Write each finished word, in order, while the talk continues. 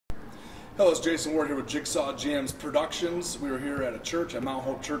Hello, it's Jason Ward here with Jigsaw-Jams Productions. We are here at a church at Mount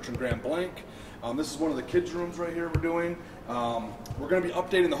Hope Church in Grand Blanc. This is one of the kids' rooms right here we're doing. We're going to be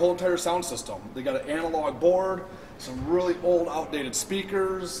updating the whole entire sound system. They got an analog board, some really old outdated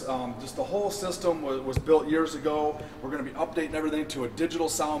speakers. Just the whole system was built years ago. We're going to be updating everything to a digital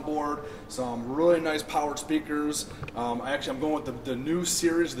soundboard, some really nice powered speakers. I'm going with the new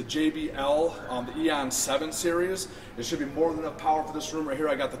series, the JBL, the Eon 7 series. It should be more than enough power for this room right here.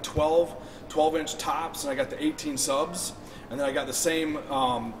 I got the 12-inch tops and I got the 18 subs. And then I got the same,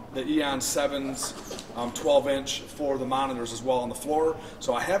 the Eon 7's 12-inch for the monitors as well on the floor.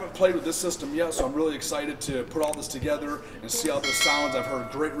 So I haven't played with this system yet, so I'm really excited to put all this together and see how this sounds. I've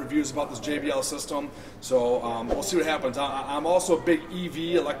heard great reviews about this JBL system, so we'll see what happens. I'm also a big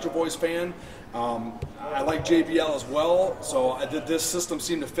EV Electro Voice fan. I like JBL as well, so this system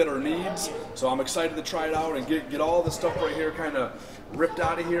seemed to fit our needs. So I'm excited to try it out and get all this stuff right here kind of ripped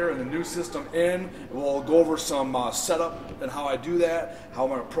out of here and the new system in. We'll go over some setup and how I do that, how I'm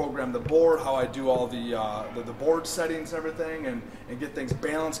going to program the board, how I do all the board settings and everything, and get things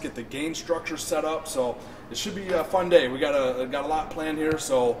balanced, get the gain structure set up. So it should be a fun day. We got a lot planned here,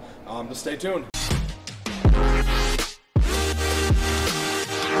 so just stay tuned.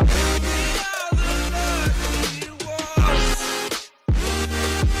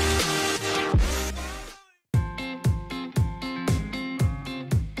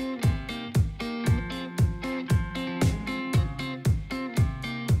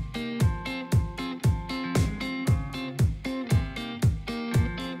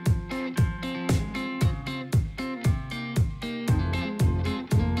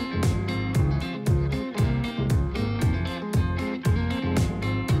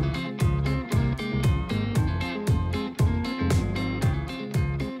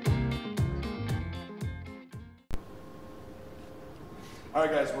 All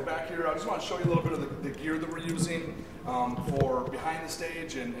right, guys, we're back here. I just want to show you a little bit of the gear that we're using for behind the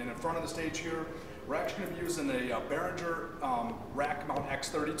stage and in front of the stage here. We're actually going to be using a Behringer rack mount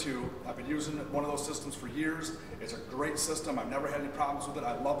X32. I've been using one of those systems for years. It's a great system. I've never had any problems with it.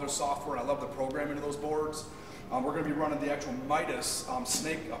 I love their software. I love the programming of those boards. We're going to be running the actual Midas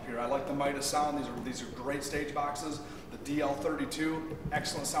snake up here. I like the Midas sound. These are great stage boxes. The DL32,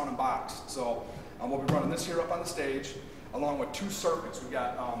 excellent sounding box. So we'll be running this here up on the stage, along with two circuits. We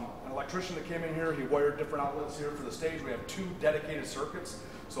got an electrician that came in here. He wired different outlets here for the stage. We have two dedicated circuits.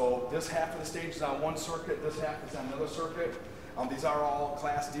 So this half of the stage is on one circuit, this half is on another circuit. These are all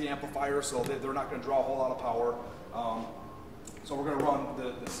Class D amplifiers, so they're not going to draw a whole lot of power. So we're going to run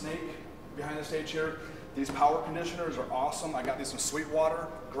the snake behind the stage here. These power conditioners are awesome. I got these from Sweetwater,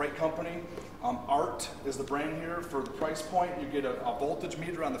 great company. Art is the brand here. For the price point, you get a voltage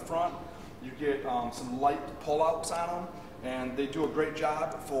meter on the front. You get some light pullouts on them, and they do a great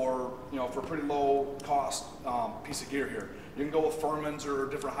job for for pretty low cost piece of gear here. You can go with Furman's or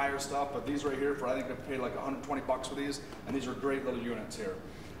different higher stuff, but these right here, I think I paid like 120 bucks for these, and these are great little units here.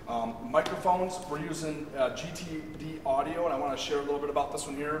 Microphones, we're using GTD audio, and I want to share a little bit about this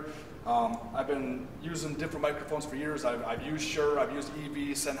one here. I've been using different microphones for years. I've used Shure, I've used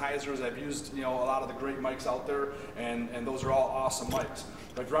EV, Sennheisers, I've used a lot of the great mics out there, and those are all awesome mics.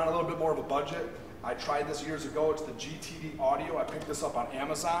 But if you're on a little bit more of a budget, I tried this years ago. It's the GTD audio. I picked this up on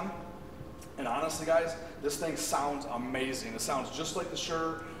Amazon, and honestly, guys, this thing sounds amazing. It sounds just like the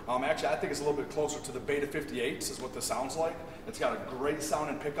Shure. Actually, I think it's a little bit closer to the Beta 58s is what this sounds like. It's got a great sound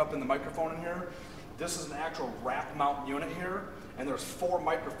and pickup in the microphone in here. This is an actual rack mount unit here, and there's 4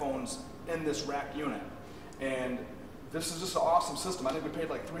 microphones in this rack unit. And this is just an awesome system. I think we paid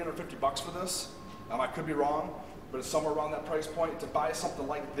like 350 bucks for this. I could be wrong, but it's somewhere around that price point. To buy something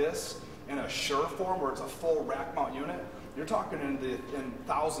like this in a Shure form, where it's a full rack mount unit, you're talking in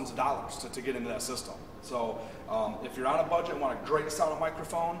thousands of dollars to get into that system. So if you're on a budget and want a great sounding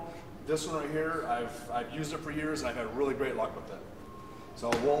microphone, this one right here, I've used it for years and I've had really great luck with it. So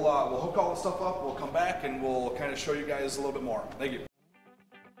we'll hook all this stuff up, we'll come back, and we'll kind of show you guys a little bit more. Thank you.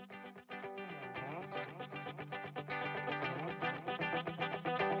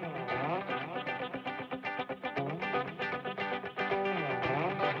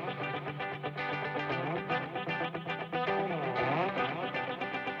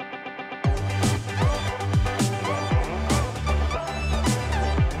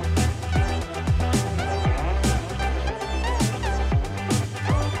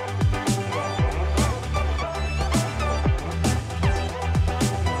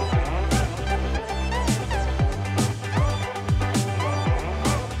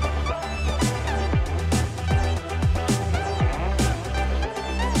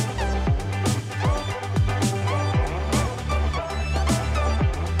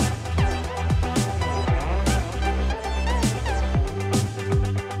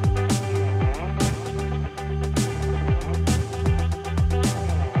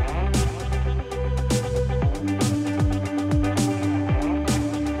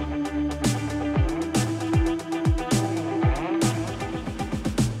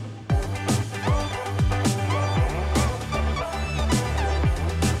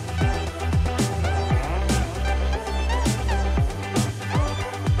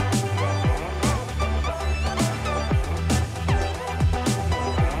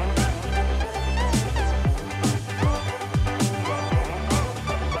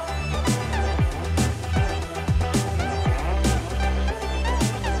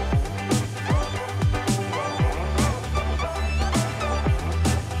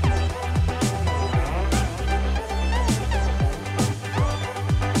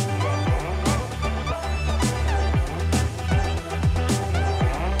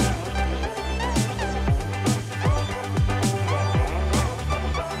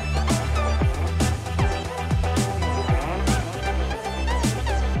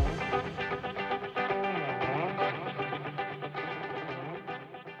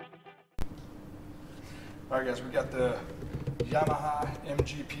 All right, guys, we got the Yamaha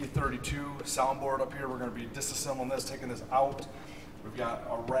MGP32 soundboard up here. We're going to be disassembling this, taking this out. We've got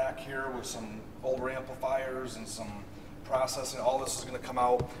a rack here with some older amplifiers and some processing. All this is going to come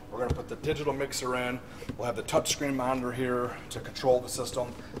out. We're going to put the digital mixer in. We'll have the touchscreen monitor here to control the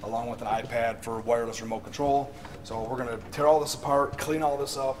system, along with an iPad for wireless remote control. So we're going to tear all this apart, clean all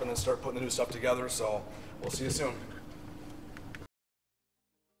this up, and then start putting the new stuff together. So we'll see you soon.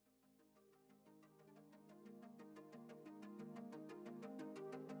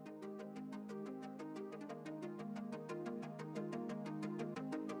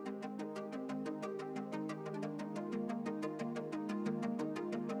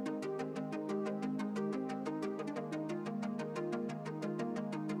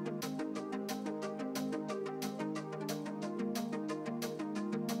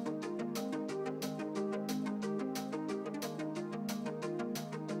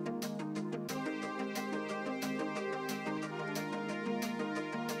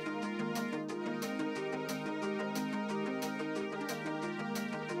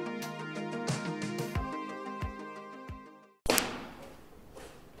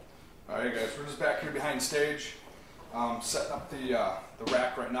 Alright guys, we're just back here behind stage, setting up the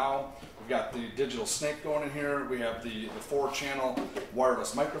rack right now. We've got the digital snake going in here. We have the 4-channel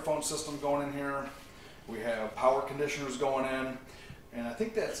wireless microphone system going in here. We have power conditioners going in. And I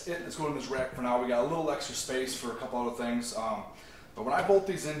think that's it that's going in this rack for now. We got a little extra space for a couple other things. But when I bolt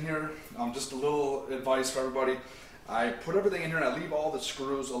these in here, just a little advice for everybody. I put everything in here and I leave all the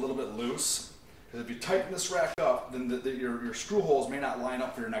screws a little bit loose. Because if you tighten this rack up, then your screw holes may not line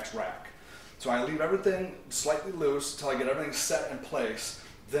up for your next rack. So I leave everything slightly loose until I get everything set in place.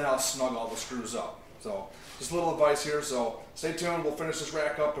 Then I'll snug all the screws up. So just a little advice here. So stay tuned. We'll finish this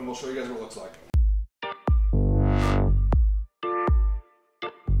rack up and we'll show you guys what it looks like.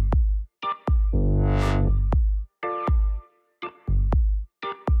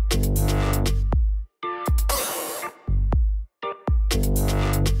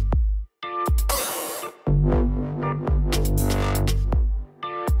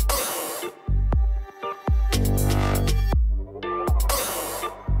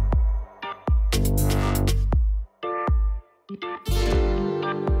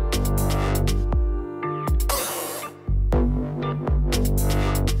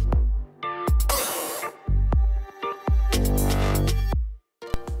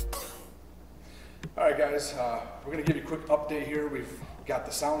 Alright guys, we're going to give you a quick update here. We've got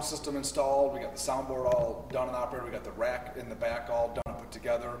the sound system installed, we got the soundboard all done and operated, we got the rack in the back all done and put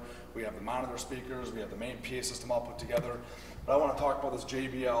together, we have the monitor speakers, we have the main PA system all put together. But I want to talk about this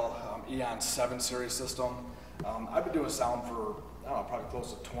JBL Eon 7 series system. I've been doing sound for, I don't know, probably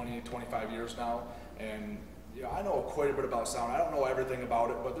close to 20, 25 years now, and you know, I know quite a bit about sound. I don't know everything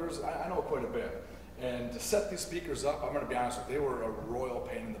about it, but I know quite a bit. And to set these speakers up, I'm going to be honest with you, they were a royal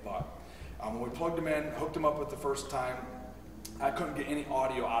pain in the butt. When we plugged them in, hooked them up with the first time, I couldn't get any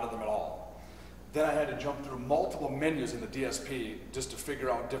audio out of them at all. Then I had to jump through multiple menus in the DSP just to figure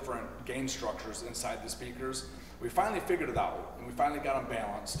out different gain structures inside the speakers. We finally figured it out, and we finally got them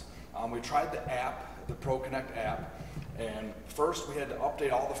balanced. We tried the app, the ProConnect app, and first we had to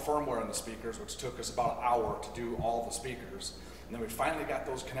update all the firmware on the speakers, which took us about an hour to do all the speakers. And then we finally got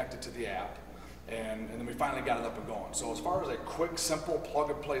those connected to the app. And then we finally got it up and going. So as far as a quick, simple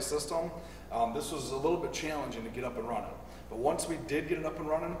plug-and-play system, this was a little bit challenging to get up and running. But once we did get it up and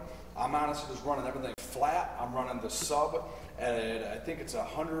running, I'm honestly just running everything flat. I'm running the sub at, I think it's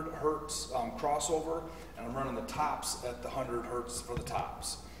 100 hertz crossover, and I'm running the tops at the 100 hertz for the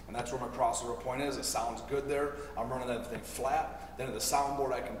tops. And that's where my crossover point is. It sounds good there. I'm running everything flat. Then at the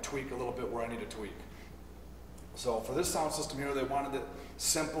soundboard, I can tweak a little bit where I need to tweak. So for this sound system here, they wanted it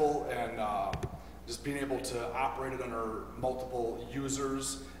simple and just being able to operate it under multiple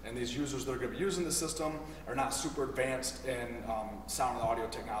users. And these users that are going to be using the system are not super advanced in sound and audio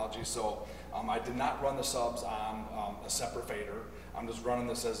technology. So I did not run the subs on a separate fader. I'm just running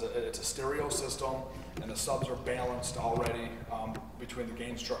this as it's a stereo system, and the subs are balanced already between the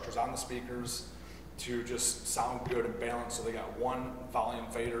gain structures on the speakers to just sound good and balanced. So they got one volume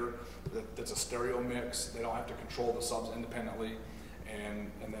fader that's a stereo mix. They don't have to control the subs independently.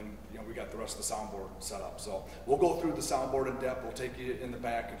 And then we got the rest of the soundboard set up. So we'll go through the soundboard in depth. We'll take you in the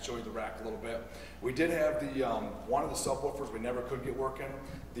back and show you the rack a little bit. We did have the one of the subwoofers we never could get working.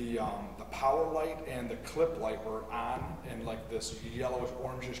 The power light and the clip light were on in like this yellowish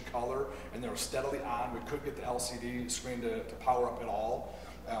orangish color, and they were steadily on. We couldn't get the LCD screen to power up at all.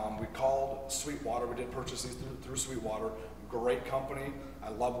 We called Sweetwater. We did purchase these through Sweetwater. Great company. I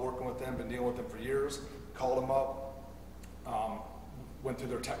love working with them. Been dealing with them for years. Called them up. Went through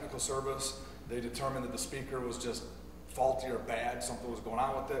their technical service. They determined that the speaker was just faulty or bad, something was going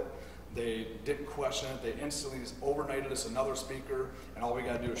on with it. They didn't question it. They instantly overnighted us another speaker, and all we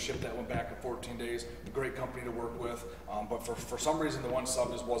got to do is ship that one back in 14 days. A great company to work with, but for some reason the one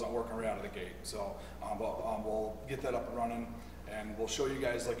sub just wasn't working right out of the gate. So we'll get that up and running, and we'll show you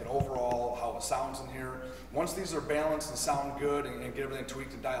guys like an overall how it sounds in here. Once these are balanced and sound good and get everything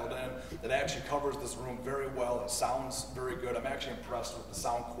tweaked and dialed in, it actually covers this room very well. It sounds very good. I'm actually impressed with the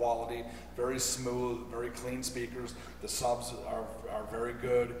sound quality. Very smooth, very clean speakers. The subs are very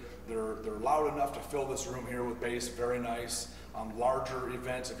good. They're loud enough to fill this room here with bass, very nice. Larger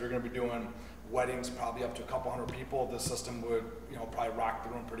events, if you're going to be doing weddings, probably up to a couple hundred people, this system would probably rock the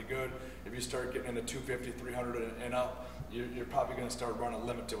room pretty good. If you start getting into 250, 300 and up, you're probably going to start running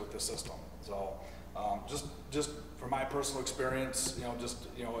limited with this system. So just from my personal experience, just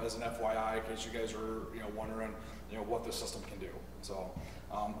as an FYI, in case you guys are wondering what this system can do. So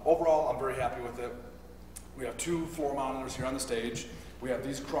overall, I'm very happy with it. We have 2 floor monitors here on the stage. We have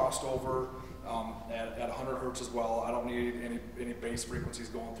these crossed over at 100 hertz as well. I don't need any bass frequencies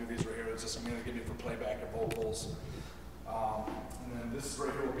going through these right here. It's just going to give me for playback and vocals. And then this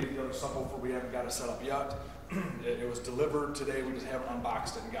right here will be the other subwoofer. We haven't got it set up yet. It was delivered today. We just haven't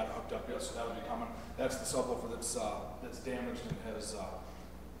unboxed it and got it hooked up yet, so that'll be coming. That's the subwoofer that's damaged and has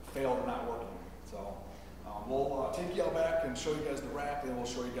failed or not working. So we'll take you all back and show you guys the rack, and then we'll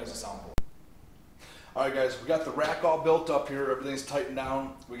show you guys the soundboard. All right, guys, we got the rack all built up here. Everything's tightened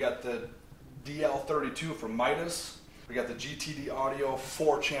down. We got the DL32 from Midas. We got the GTD Audio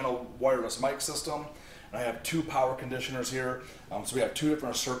 4-channel wireless mic system. And I have 2 power conditioners here. So we have 2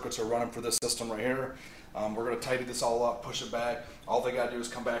 different circuits are running for this system right here. We're going to tidy this all up, push it back. All they got to do is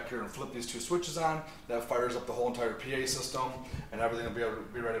come back here and flip these 2 switches on. That fires up the whole entire PA system, and everything will be able to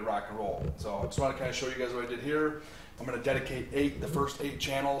be ready to rock and roll. So I just want to kind of show you guys what I did here. I'm going to dedicate the first 8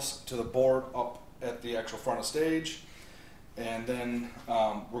 channels to the board up at the actual front of stage, and then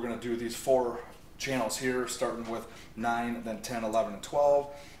we're going to do these 4 channels here, starting with 9, then 10, 11, and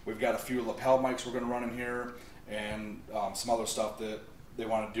 12. We've got a few lapel mics we're going to run in here, and some other stuff that they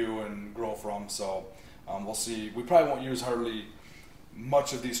want to do and grow from. So we'll see. We probably won't use hardly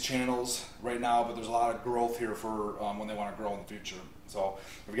much of these channels right now, but there's a lot of growth here for when they want to grow in the future. So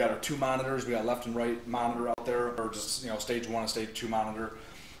we've got our 2 monitors. We got left and right monitor out there, or just stage 1 and stage 2 monitor.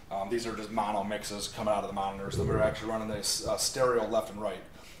 These are just mono mixes coming out of the monitors. So we're actually running this stereo left and right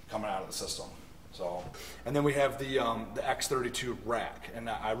coming out of the system. So, and then we have the X32 rack, and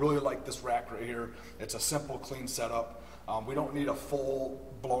I really like this rack right here. It's a simple, clean setup. We don't need a full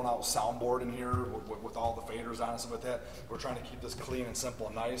blown out soundboard in here with all the faders on and stuff like that. We're trying to keep this clean and simple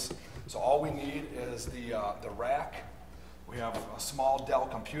and nice. So all we need is the rack. We have a small Dell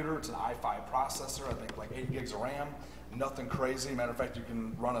computer. It's an i5 processor, I think like 8 gigs of RAM. Nothing crazy. Matter of fact, you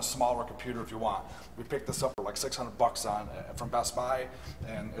can run a smaller computer if you want. We picked this up for like $600 from Best Buy,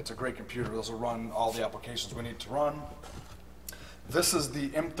 and it's a great computer. This will run all the applications we need to run. This is the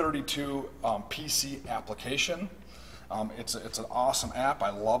M32 PC application. It's an awesome app.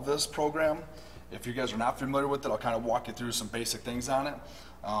 I love this program. If you guys are not familiar with it, I'll kind of walk you through some basic things on it.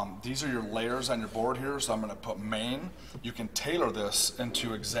 These are your layers on your board here, so I'm going to put main. You can tailor this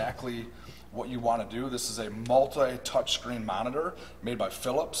into exactly what you want to do. This is a multi-touchscreen monitor made by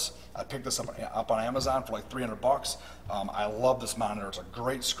Philips. I picked this up on Amazon for like $300. I love this monitor. It's a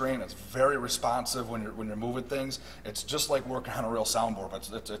great screen. It's very responsive when you're moving things. It's just like working on a real soundboard,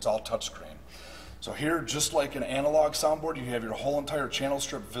 but it's all touchscreen. So here, just like an analog soundboard, you have your whole entire channel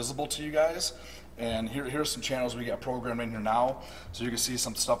strip visible to you guys. And here's some channels we got programmed in here now. So you can see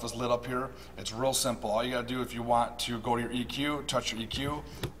some stuff is lit up here. It's real simple. All you gotta do if you want to go to your EQ, touch your EQ,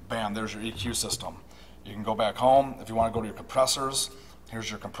 bam, there's your EQ system. You can go back home. If you wanna go to your compressors, here's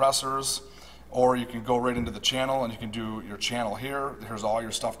your compressors. Or you can go right into the channel and you can do your channel here. Here's all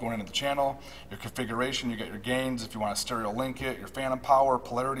your stuff going into the channel. Your configuration, you got your gains if you want to stereo link it, your phantom power,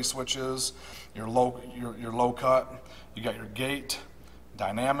 polarity switches, your low cut. You got your gate,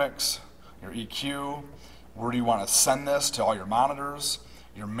 dynamics, your EQ. Where do you want to send this to all your monitors?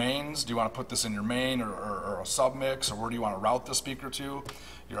 Your mains, do you want to put this in your main or a submix, or where do you want to route the speaker to?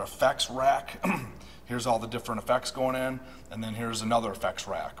 Your effects rack, here's all the different effects going in, and then here's another effects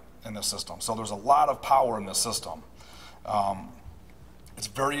rack in this system. So there's a lot of power in this system. It's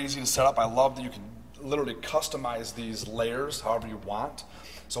very easy to set up. I love that you can literally customize these layers however you want.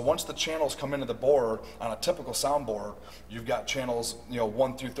 So once the channels come into the board, on a typical soundboard, you've got channels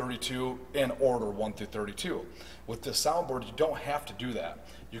 1 through 32 in order 1 through 32. With this soundboard, you don't have to do that.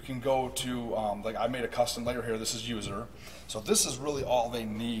 You can go to, like I made a custom layer here, this is user. So this is really all they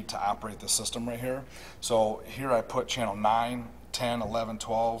need to operate the system right here. So here I put channel 9, 10, 11,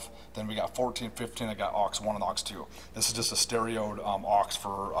 12. Then we got 14, 15. I got aux 1 and aux 2. This is just a stereoed aux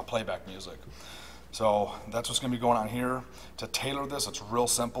for playback music. So that's what's going to be going on here. To tailor this, it's real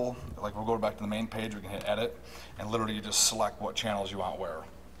simple. Like we'll go back to the main page, we can hit edit, and literally you just select what channels you want where.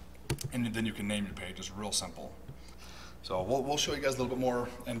 And then you can name your page. It's real simple. So we'll show you guys a little bit more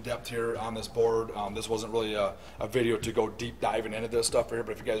in depth here on this board. This wasn't really a video to go deep diving into this stuff here,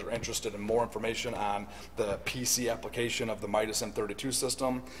 but if you guys are interested in more information on the PC application of the Midas M32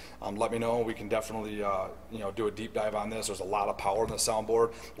 system, let me know. We can definitely do a deep dive on this. There's a lot of power in the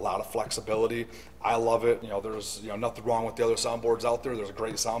soundboard, a lot of flexibility. I love it. There's nothing wrong with the other soundboards out there. There's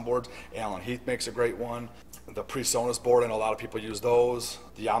great soundboards. Alan Heath makes a great one. The PreSonus board, I know a lot of people use those.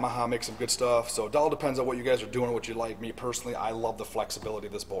 The Yamaha makes some good stuff. So it all depends on what you guys are doing, what you like. Me personally, I love the flexibility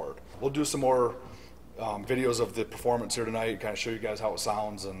of this board. We'll do some more videos of the performance here tonight, kind of show you guys how it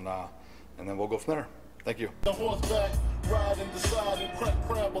sounds, and then we'll go from there. Thank you.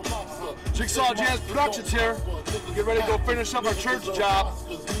 Jigsaw-Jams Productions here. Get ready to go finish up our church job.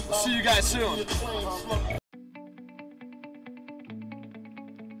 See you guys soon.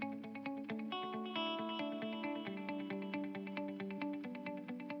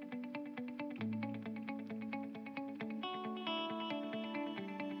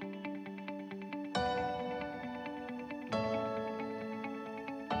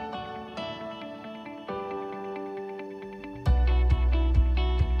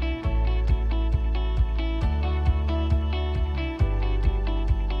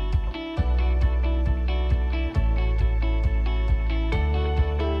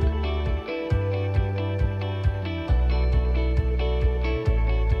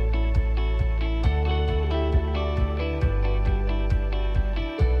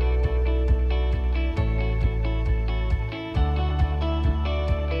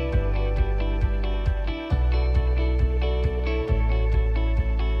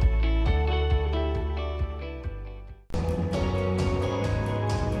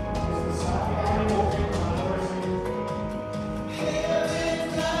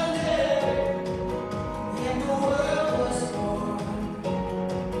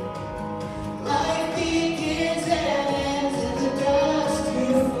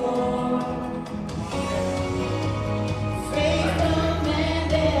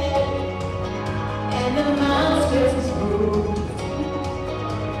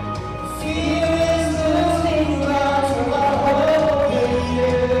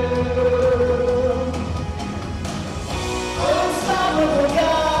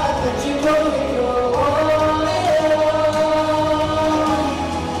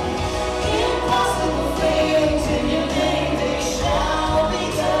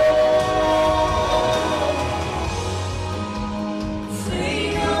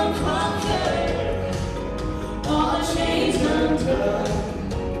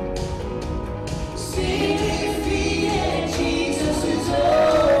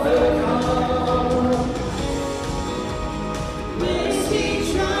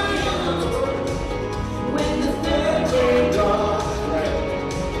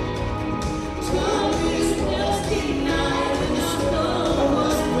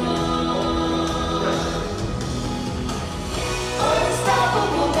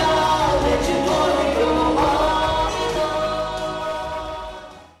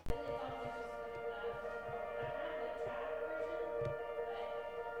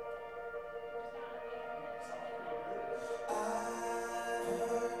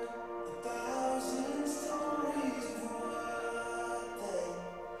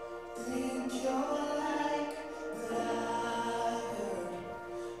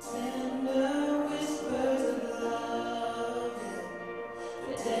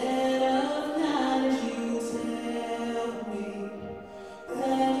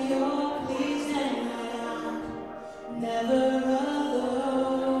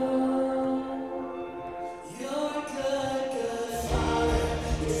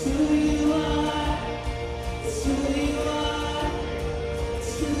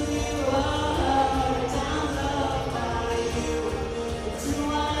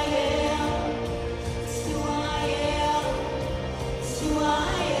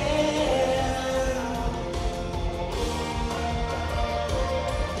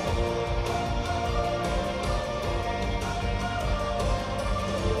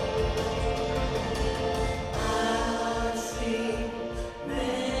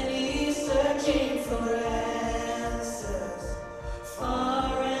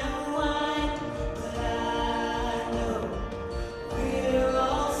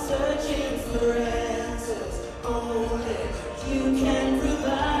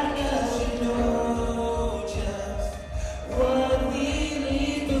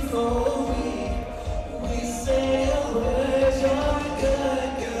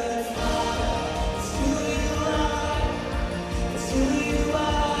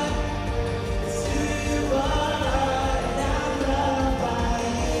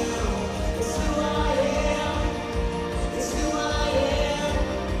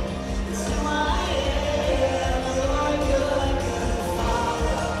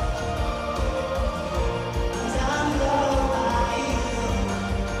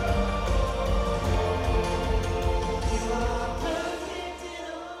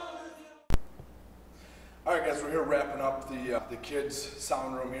 we're here wrapping up the kids'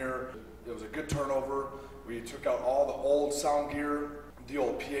 sound room here. It was a good turnover. We took out all the old sound gear. The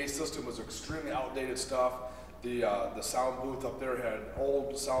old PA system was extremely outdated stuff. The sound booth up there had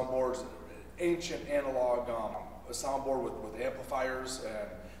old soundboards, ancient analog a soundboard with amplifiers, and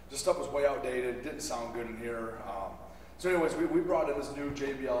this stuff was way outdated. It didn't sound good in here. So anyways, we brought in this new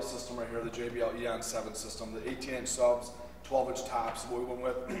JBL system right here, the JBL Eon 7 system, the 18-inch subs, 12-inch tops, what we went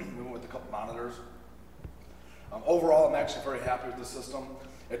with. We went with a couple monitors. Overall, I'm actually very happy with the system.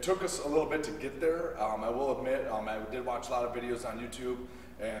 It took us a little bit to get there. I will admit, I did watch a lot of videos on YouTube,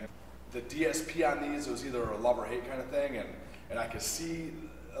 and the DSP on these was either a love or hate kind of thing, and I could see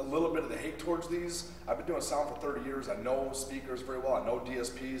a little bit of the hate towards these. I've been doing sound for 30 years. I know speakers very well. I know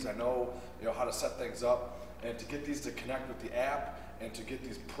DSPs. I know, how to set things up. And to get these to connect with the app and to get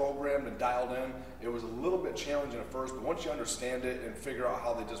these programmed and dialed in, it was a little bit challenging at first, but once you understand it and figure out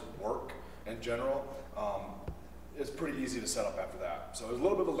how they just work in general, it's pretty easy to set up after that. So it was a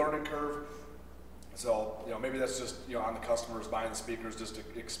little bit of a learning curve. So, maybe that's just, on the customers buying the speakers, just to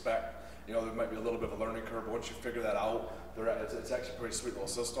expect, there might be a little bit of a learning curve, but once you figure that out, it's actually a pretty sweet little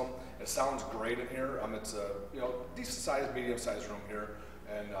system. It sounds great in here. It's a, decent sized, medium sized room here,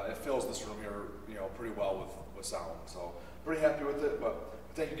 and it fills this room here, pretty well with sound. So pretty happy with it, but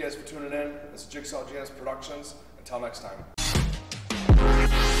thank you guys for tuning in. This is Jigsaw-Jams Productions. Until next time.